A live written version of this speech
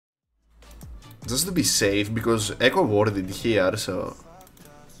Just to be safe, because Echo warded here, so...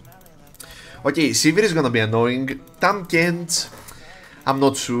 Okay, Sivir is gonna be annoying. Tahm Kench, I'm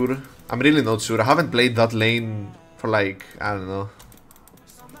not sure. I'm really not sure. I haven't played that lane for like, I don't know,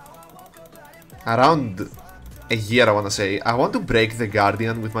 around a year, I wanna say. I want to break the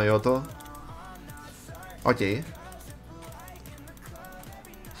Guardian with my auto. Okay.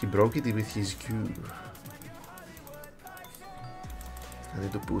 He broke it with his Q. I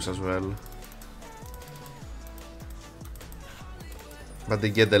need to push as well. But they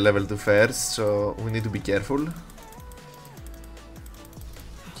get the level 2 first, so we need to be careful.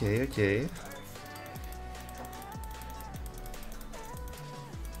 Okay, okay.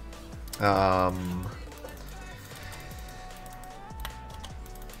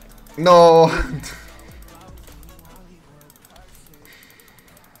 No!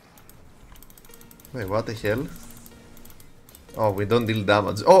 Wait, what the hell? Oh, we don't deal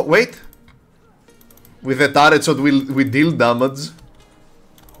damage. Oh, wait! With the turret shot, we deal damage.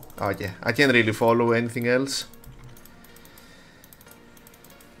 Okay, I can't really follow anything else.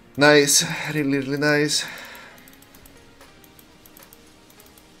 Nice, really, really nice.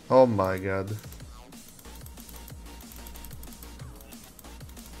 Oh my god.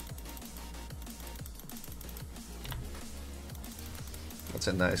 That's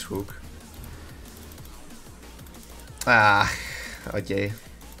a nice hook. Ah, okay.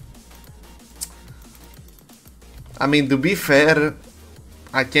 I mean, to be fair,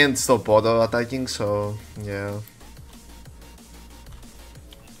 I can't stop auto attacking, so yeah.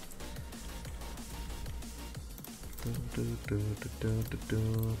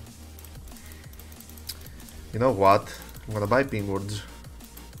 You know what? I'm gonna buy ping wards.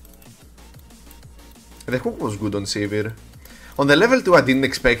 The hook was good on Sivir. On the level 2 I didn't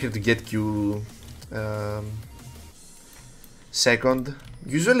expect her to get Q second.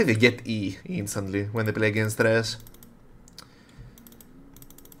 Usually they get E instantly when they play against Thresh.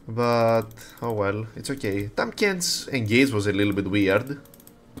 But oh well, it's okay. Tahm Kench's engage was a little bit weird,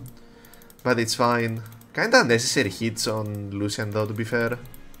 but it's fine. Kinda unnecessary hits on Lucian though, to be fair.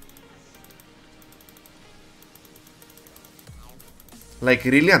 Like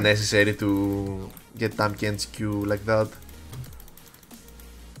really unnecessary to get Tahm Kench's Q like that.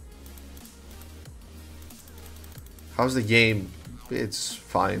 How's the game? It's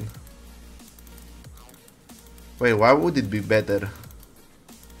fine. Wait, why would it be better?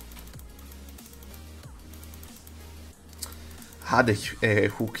 Had a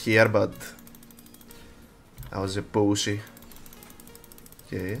hook here, but I was a pussy.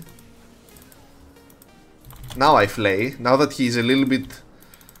 Okay. Now I flay. Now that he's a little bit...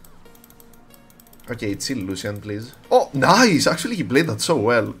 Okay, chill Lucian, please. Oh, nice! Actually, he played that so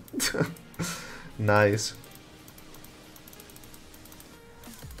well. Nice.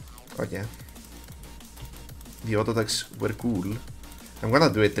 Okay. The auto attacks were cool. I'm gonna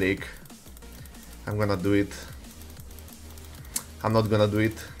do a trick. I'm gonna do it. I'm not gonna do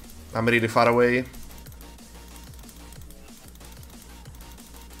it. I'm really far away.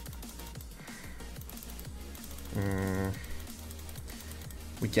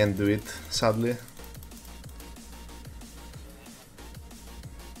 We can't do it, sadly.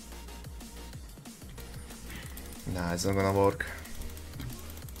 Nah, it's not gonna work.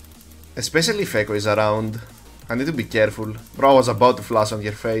 Especially if Echo is around. I need to be careful. Bro, I was about to flash on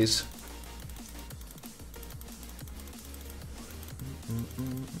your face.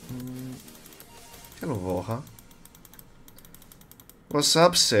 Hello, Voha. What's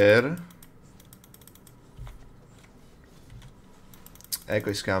up, sir? Echo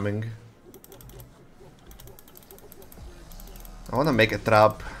is coming. I wanna make a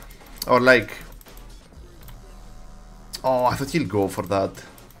trap. Or like... Oh, I thought he'll go for that.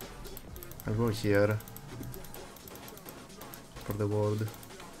 I'll go here. For the ward.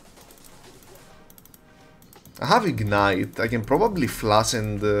 I have Ignite. I can probably flash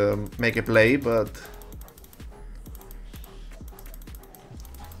and make a play, but...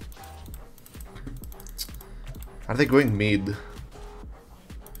 Are they going mid?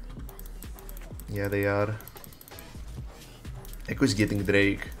 Yeah, they are. Echo is getting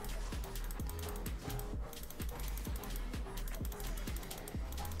Drake.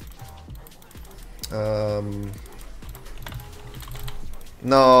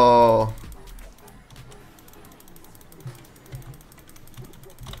 No.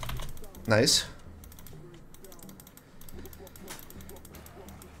 Nice.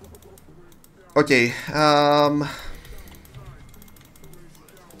 Okay,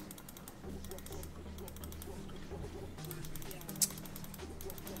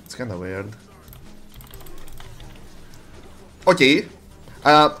 it's kinda weird. Okay,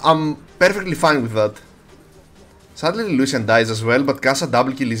 perfectly fine with that. Sadly, Lucian dies as well, but Casa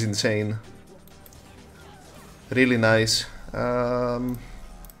double kill is insane. Really nice. Yeah,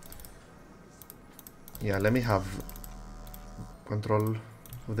 let me have control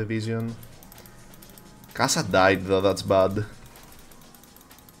of the vision. Casa died though, that's bad.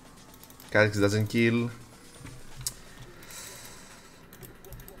 Kha'Zix doesn't kill.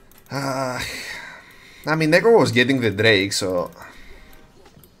 I mean, Neko was getting the Drake, so...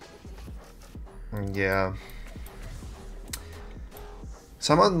 yeah.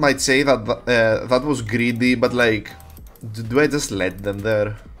 Someone might say that that was greedy, but like, do I just let them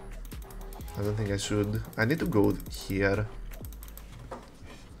there? I don't think I should. I need to go here.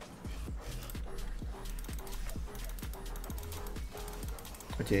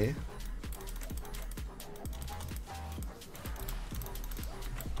 Okay.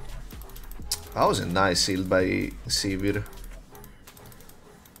 That was a nice shield by Sivir.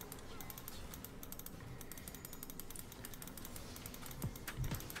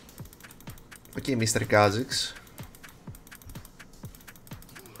 Okay, Mr. Kha'Zix.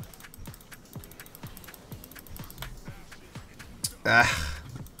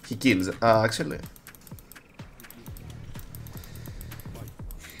 He kills. Actually.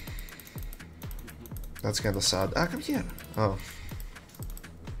 That's kinda sad. Come here. Oh.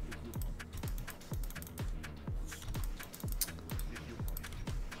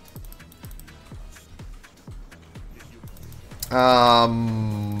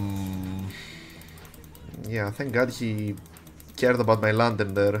 Yeah, thank God he cared about my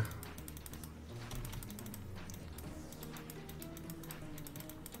lantern there.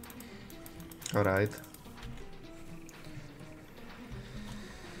 Alright.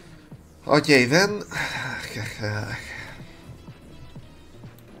 Okay, then...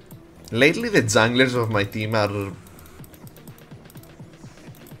 lately the junglers of my team are...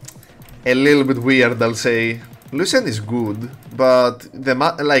 a little bit weird, I'll say. Lucian is good, but the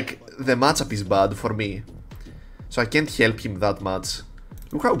matchup is bad for me. So I can't help him that much.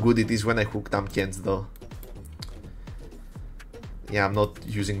 Look how good it is when I hook Tahm Kench though. Yeah, I'm not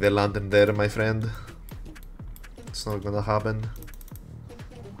using the lantern there, my friend. It's not gonna happen.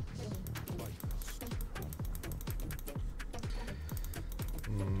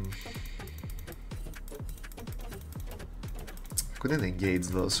 Couldn't engage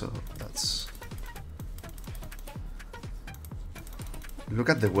though, so that's... look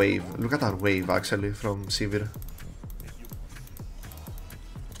at the wave. Look at our wave actually from Sivir.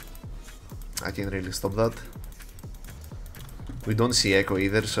 I can't really stop that. We don't see Echo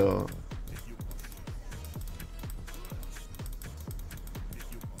either, so...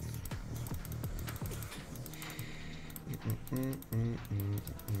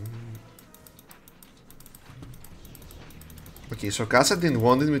 okay, so Kassadin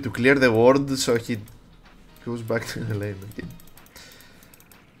wanted me to clear the ward, so he goes back to the lane. Okay.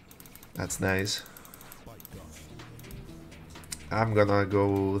 That's nice. I'm gonna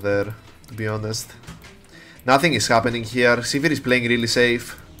go there, to be honest. Nothing is happening here. Sivir is playing really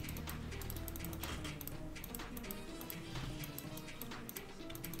safe.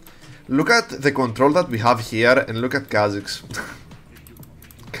 Look at the control that we have here and look at Kha'Zix.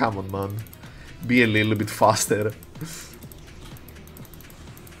 Come on, man. Be a little bit faster.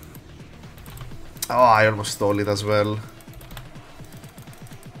 Oh, I almost stole it as well.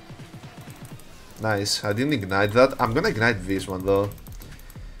 Nice. I didn't ignite that. I'm gonna ignite this one though.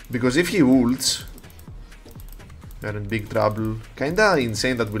 Because if he ults, we're in big trouble. Kinda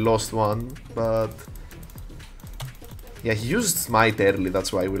insane that we lost one, but... yeah, he used smite early,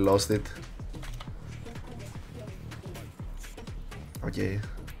 that's why we lost it. Okay.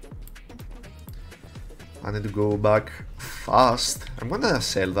 I need to go back fast. I'm gonna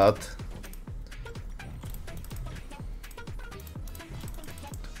sell that.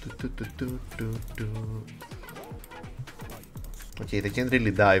 Okay, they can't really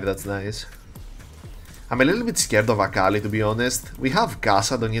dive, that's nice. I'm a little bit scared of Akali, to be honest. We have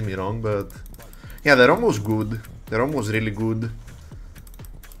Kasa, don't get me wrong, but... yeah, they're almost good. They're almost really good.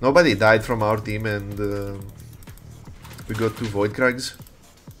 Nobody died from our team and... we got 2 Void Crags.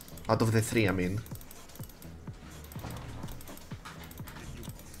 Out of the 3, I mean.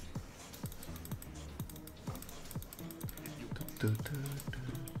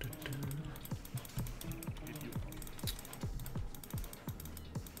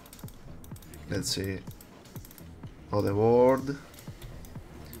 Let's see. Oh, the ward.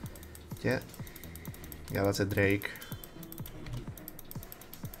 Yeah. Yeah, that's a Drake.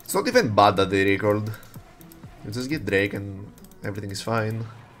 It's not even bad that they recalled. You just get Drake and everything is fine.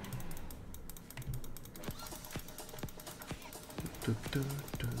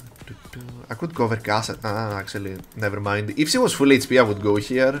 I could cover Casa. Actually, never mind. If she was full HP, I would go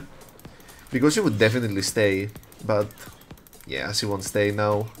here. Because she would definitely stay. But, yeah, she won't stay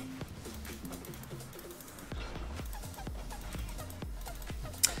now.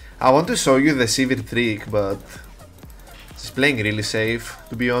 I want to show you the Sivir trick, but she's playing really safe,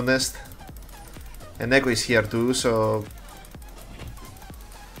 to be honest. And Echo is here too, so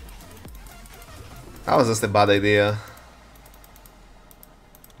that was just a bad idea.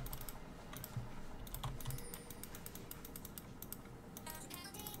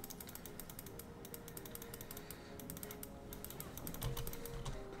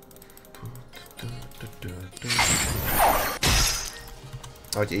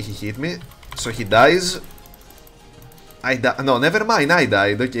 Okay, he hit me, so he dies. No, never mind, I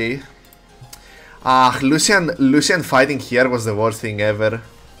died, okay. Lucian fighting here was the worst thing ever.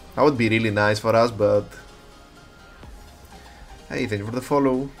 That would be really nice for us, but... Hey, thank you for the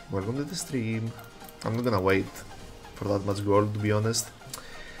follow. Welcome to the stream. I'm not gonna wait for that much gold, to be honest.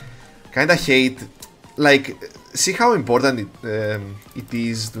 Kinda hate... Like, see how important it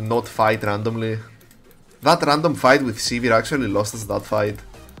is to not fight randomly. That random fight with Sivir actually lost us that fight.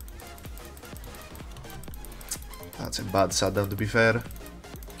 That's a bad shutdown, to be fair.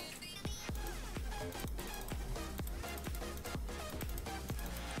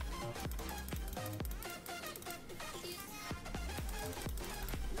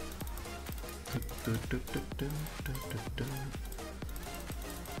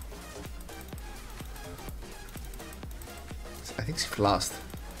 I think she flashed.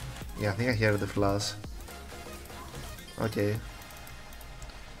 Yeah, I think I heard the flash. Okay.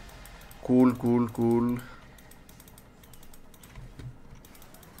 Cool, cool, cool.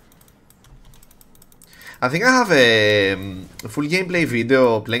 I think I have a full gameplay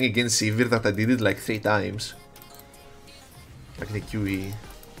video playing against Sivir that I did it like 3 times. Like the QE.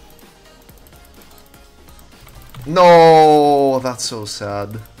 No, that's so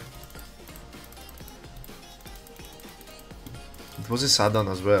sad. It was a shutdown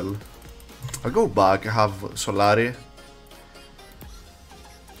as well. I'll go back, I have Solari.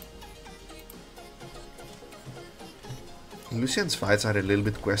 Lucian's fights are a little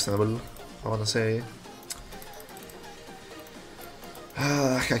bit questionable, I wanna say.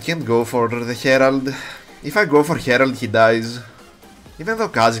 I can't go for the Herald. If I go for Herald, he dies. Even though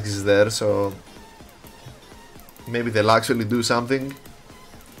Kha'Zix is there, so... Maybe they'll actually do something.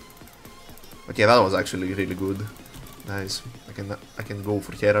 Okay, that was actually really good. Nice. I can go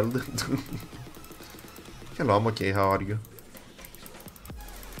for Herald. Hello, I'm okay, how are you?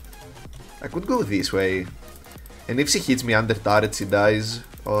 I could go this way. And if she hits me under turret, she dies.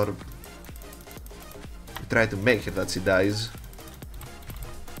 Or... try to make her that she dies.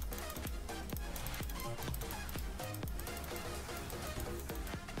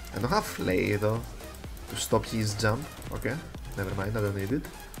 I don't have Flay though, to stop his jump. Okay, never mind, I don't need it.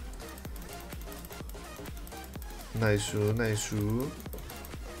 Nice, nice.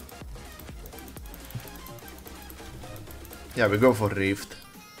 Yeah, we go for Rift.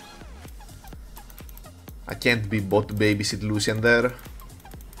 I can't be bot to babysit Lucian there.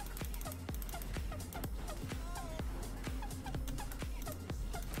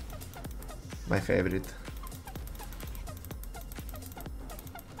 My favorite.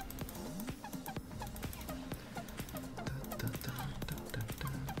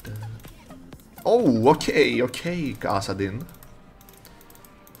 Oh, okay, okay, Kasadin.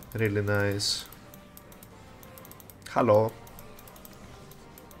 Really nice. Hello.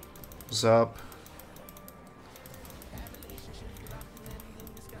 What's up?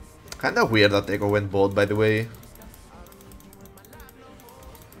 Kinda weird that Echo went bot, by the way.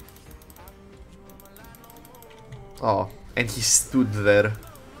 Oh, and he stood there.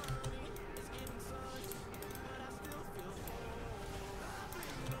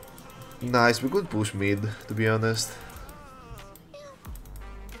 Nice, we could push mid, to be honest.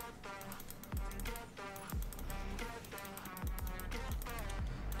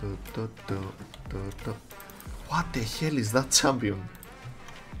 What the hell is that champion?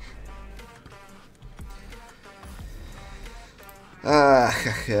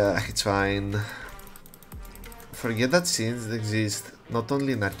 It's fine. Forget that scenes exist, not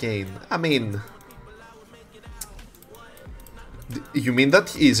only in Arcane. I mean... You mean that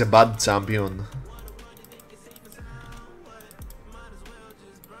he is a bad champion?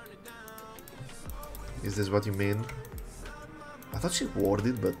 Is this what you mean? I thought she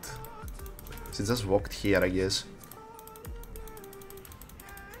warded, but she just walked here, I guess.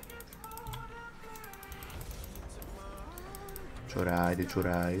 It's alright, it's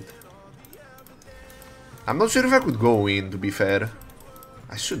alright. I'm not sure if I could go in, to be fair.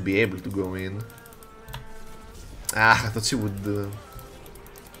 I should be able to go in. Ah, I thought she would...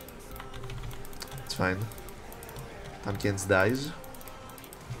 It's fine. Tahm Kench dies.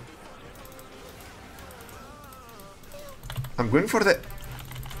 I'm going for the...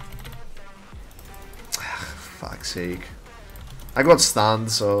 Fuck's sake. I got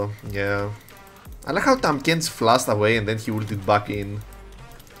stunned, so yeah. I like how Tahm Kench flashed away and then he ulted back in.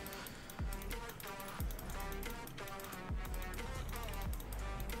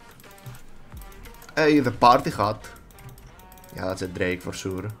 Hey, the party hat. Yeah, that's a Drake for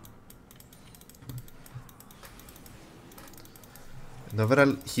sure. And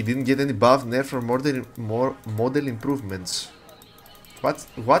overall, he didn't get any buff, nerf, or more model improvements.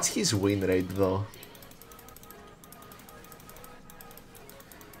 What's his win rate though?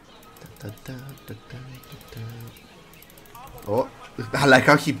 Oh, I like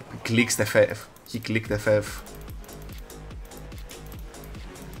how he clicks the FF. He clicked FF.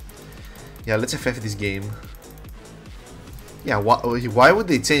 Yeah, let's FF this game. Yeah, why would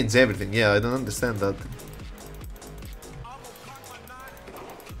they change everything? Yeah, I don't understand that.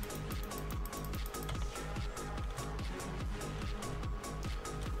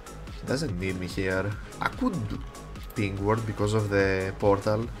 He doesn't need me here. I could ping ward because of the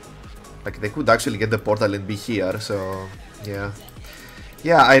portal. Like, they could actually get the portal and be here, so yeah.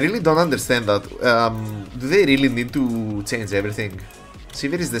 Yeah, I really don't understand that. Do they really need to change everything?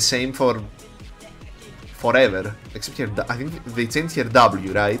 Sivir is the same for forever, except here, I think they changed here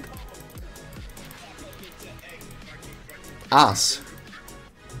W, right? Us.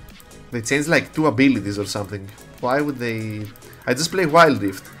 They changed like 2 abilities or something. Why would they... I just play Wild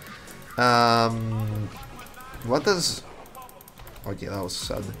Rift. What does... Okay, that was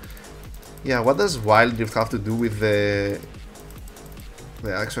sad. Yeah, what does Wild Rift have to do with the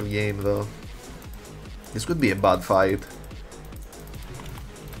actual game though? This could be a bad fight.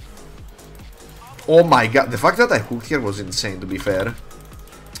 Oh my god, the fact that I hooked here was insane, to be fair.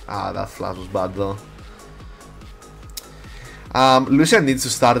 Ah, that flash was bad though. Lucian needs to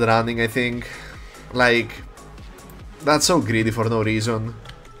start running, I think. Like, that's so greedy for no reason.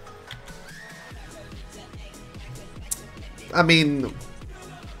 I mean,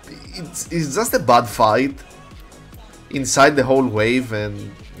 it's just a bad fight inside the whole wave,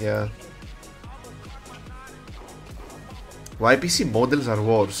 and yeah. Why PC models are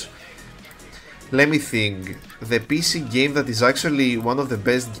worse? Let me think. The PC game that is actually one of the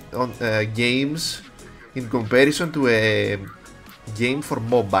best games in comparison to a game for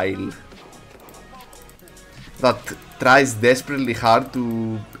mobile that tries desperately hard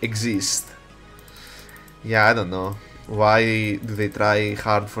to exist. Yeah, I don't know. Why do they try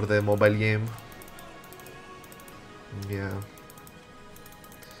hard for the mobile game? Yeah.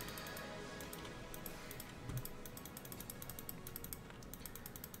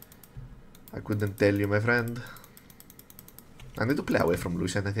 I couldn't tell you, my friend. I need to play away from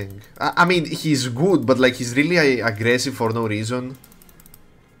Lucian, I think. I mean, he's good, but like, he's really aggressive for no reason.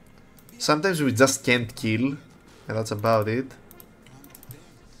 Sometimes we just can't kill, and that's about it.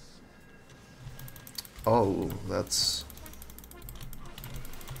 Oh, that's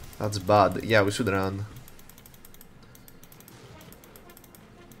bad. Yeah, we should run.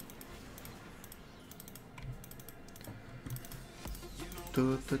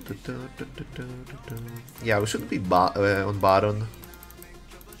 Yeah, we should be on Baron.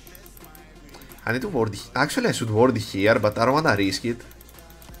 I need to ward. Actually, I should ward here, but I don't wanna risk it.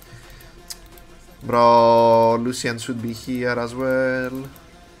 Bro, Lucian should be here as well.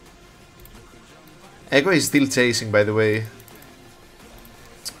 Echo is still chasing, by the way.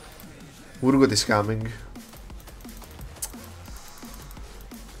 Urgot is coming.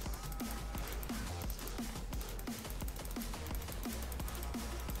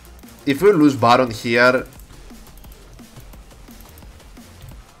 If we lose Baron here...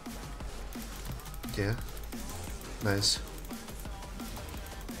 Yeah. Nice.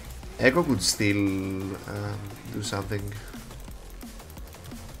 Echo could still do something.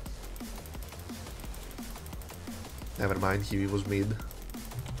 Never mind, he was mid.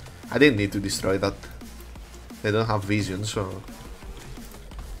 I didn't need to destroy that. They don't have vision, so...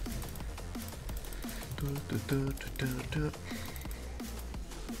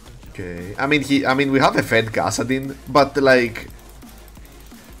 Okay. I mean we have a fed Kassadin, but like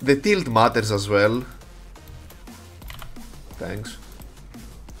the tilt matters as well. Thanks.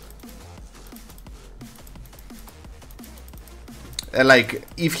 Like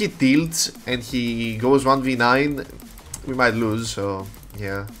if he tilts and he goes 1v9, we might lose, so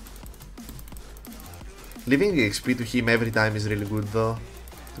yeah. Leaving XP to him every time is really good though,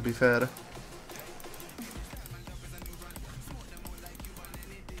 to be fair.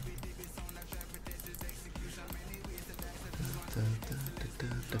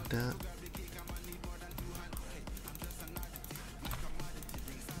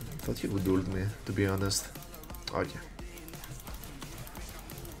 Thought he would ult me, to be honest. Okay.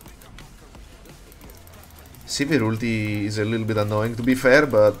 Sivir ulti is a little bit annoying, to be fair,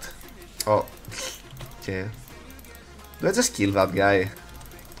 but... Oh. Okay. Do I just kill that guy?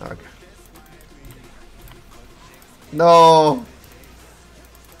 Okay. No!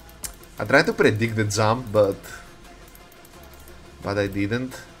 I tried to predict the jump, but I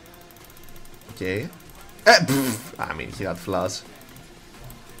didn't. Okay. I mean, he had flash.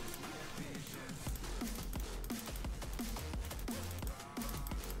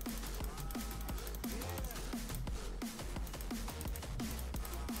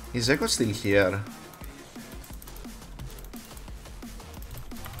 Is Echo still here?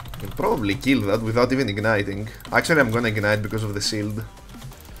 I can probably kill that without even igniting. Actually, I'm gonna ignite because of the shield.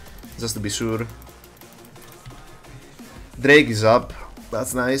 Just to be sure. Drake is up.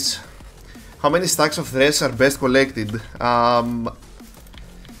 That's nice. How many stacks of Thresh are best collected?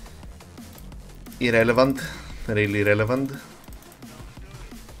 Irrelevant. Really irrelevant.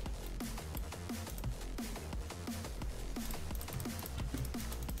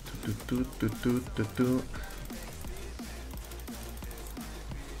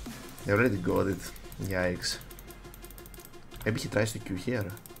 I already got it. Yikes. Maybe he tries to Q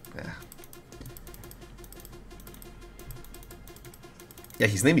here. Yeah. Yeah,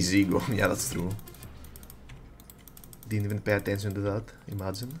 his name is Ego. Yeah, that's true. Didn't even pay attention to that.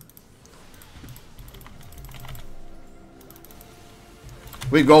 Imagine.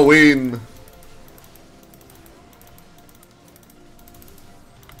 We go in!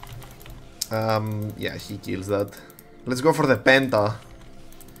 Yeah, he kills that. Let's go for the penta.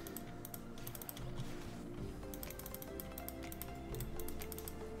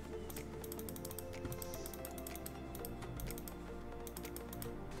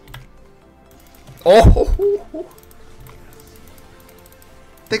 Oh!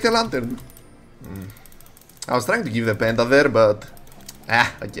 Take the lantern. I was trying to give the penta there, but...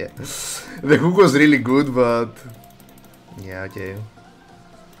 Ah, okay. The hook was really good, but... Yeah, okay.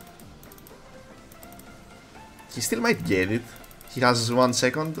 He still might get it. He has 1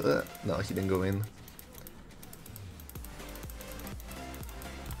 second. No, he didn't go in.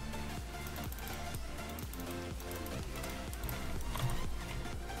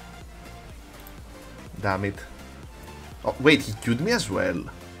 Damn it. Oh, wait, he queued me as well.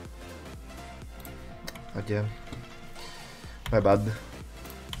 Okay. My bad.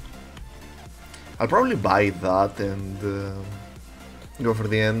 I'll probably buy that and go for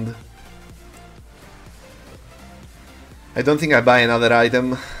the end. I don't think I buy another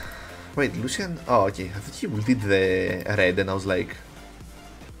item. Wait, Lucian? Oh, okay. I thought he ulted the red and I was like,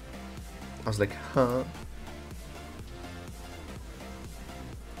 huh?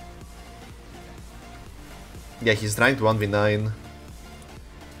 Yeah, he's trying to 1v9.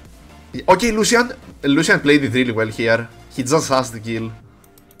 Okay, Lucian! Lucian played it really well here. He just has the kill.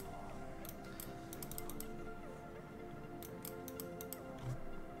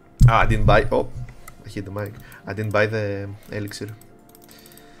 Ah, I didn't buy... Oh, I hit the mic. I didn't buy the elixir.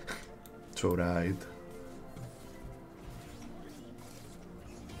 It's alright.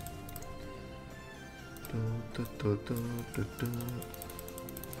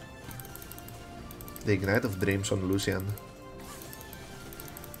 The Ignite of Dreams on Lucian.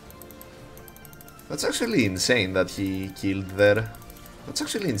 That's actually insane that he killed there. That's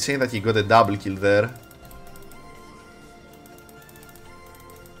actually insane that he got a double kill there.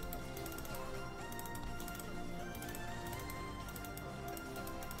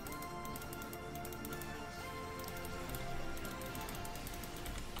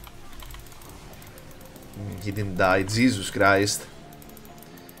 He didn't die, Jesus Christ.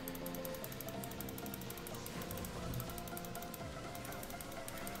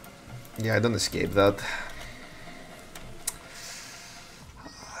 Yeah, I don't escape that.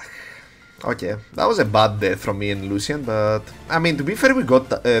 Okay, that was a bad death from me and Lucian, but... I mean, to be fair, we got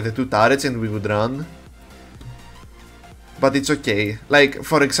the 2 turrets and we would run. But it's okay. Like,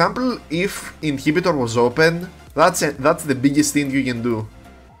 for example, if Inhibitor was open, that's the biggest thing you can do.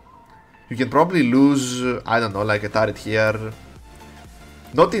 You can probably lose, I don't know, like a turret here.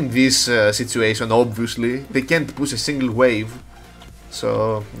 Not in this situation, obviously. They can't push a single wave.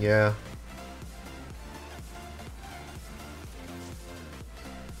 So, yeah.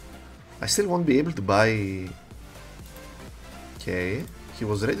 I still won't be able to buy... Okay, he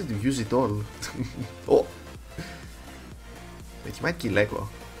was ready to use it all. Oh! Wait, he might kill Echo.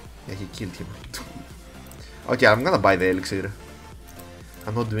 Yeah, he killed him. Okay, I'm gonna buy the elixir.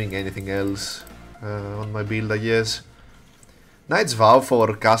 I'm not doing anything else on my build, I guess. Knight's Vow for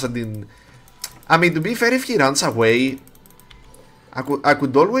Kassadin. I mean, to be fair, if he runs away, I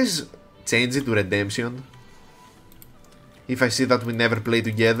could always change it to Redemption. If I see that we never play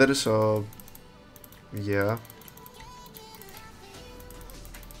together, so... yeah.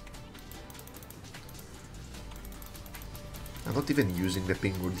 I'm not even using the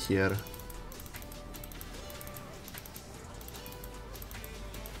penguin here.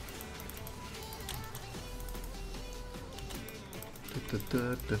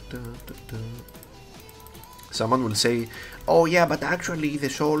 Someone will say, oh yeah, but actually the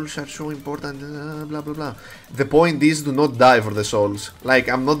souls are so important, blah blah blah. The point is to not die for the souls. Like,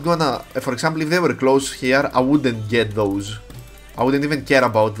 I'm not gonna... for example, if they were close here, I wouldn't get those. I wouldn't even care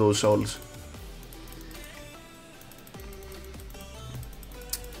about those souls.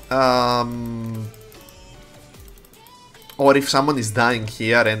 Or if someone is dying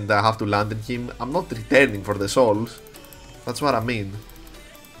here and I have to land on him, I'm not returning for the souls. That's what I mean.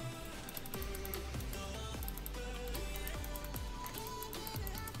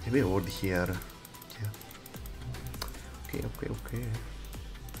 Maybe a ward here. Yeah. Okay.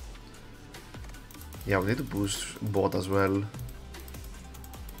 Yeah, we need to push bot as well.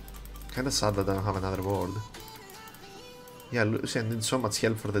 Kinda sad that I don't have another ward. Yeah, Lucian needs so much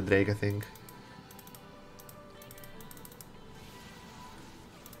help for the Drake, I think.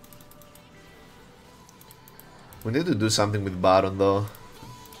 We need to do something with Baron though.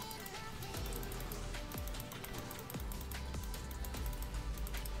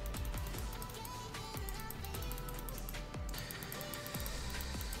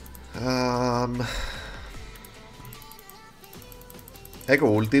 Echo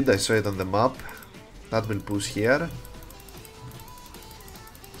ulted, I saw it on the map. That will push here.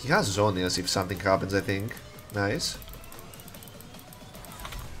 He has Zonias if something happens, I think. Nice.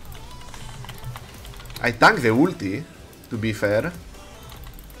 I tank the ulti, to be fair.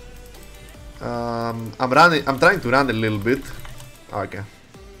 I'm trying to run a little bit. Okay,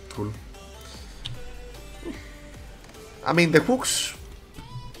 cool. I mean, the hooks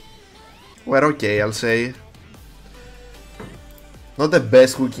were okay, I'll say. Not the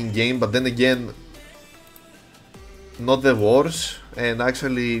best hook in game, but then again, not the worst, and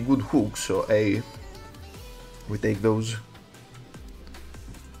actually good hooks, so hey, we take those.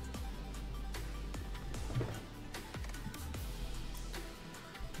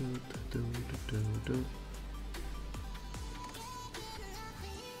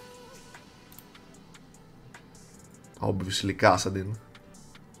 Obviously Kassadin.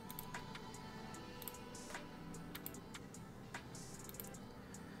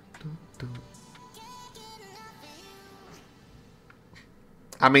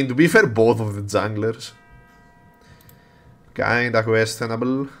 I mean, to be fair, both of the junglers kinda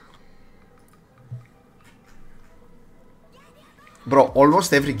questionable. Bro,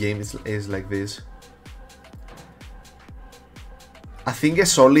 almost every game is like this. I think a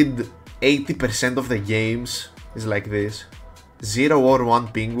solid 80% of the games is like this. 0 or 1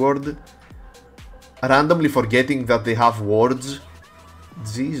 ping ward, randomly forgetting that they have wards.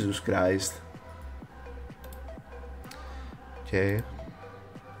 Jesus Christ. Okay.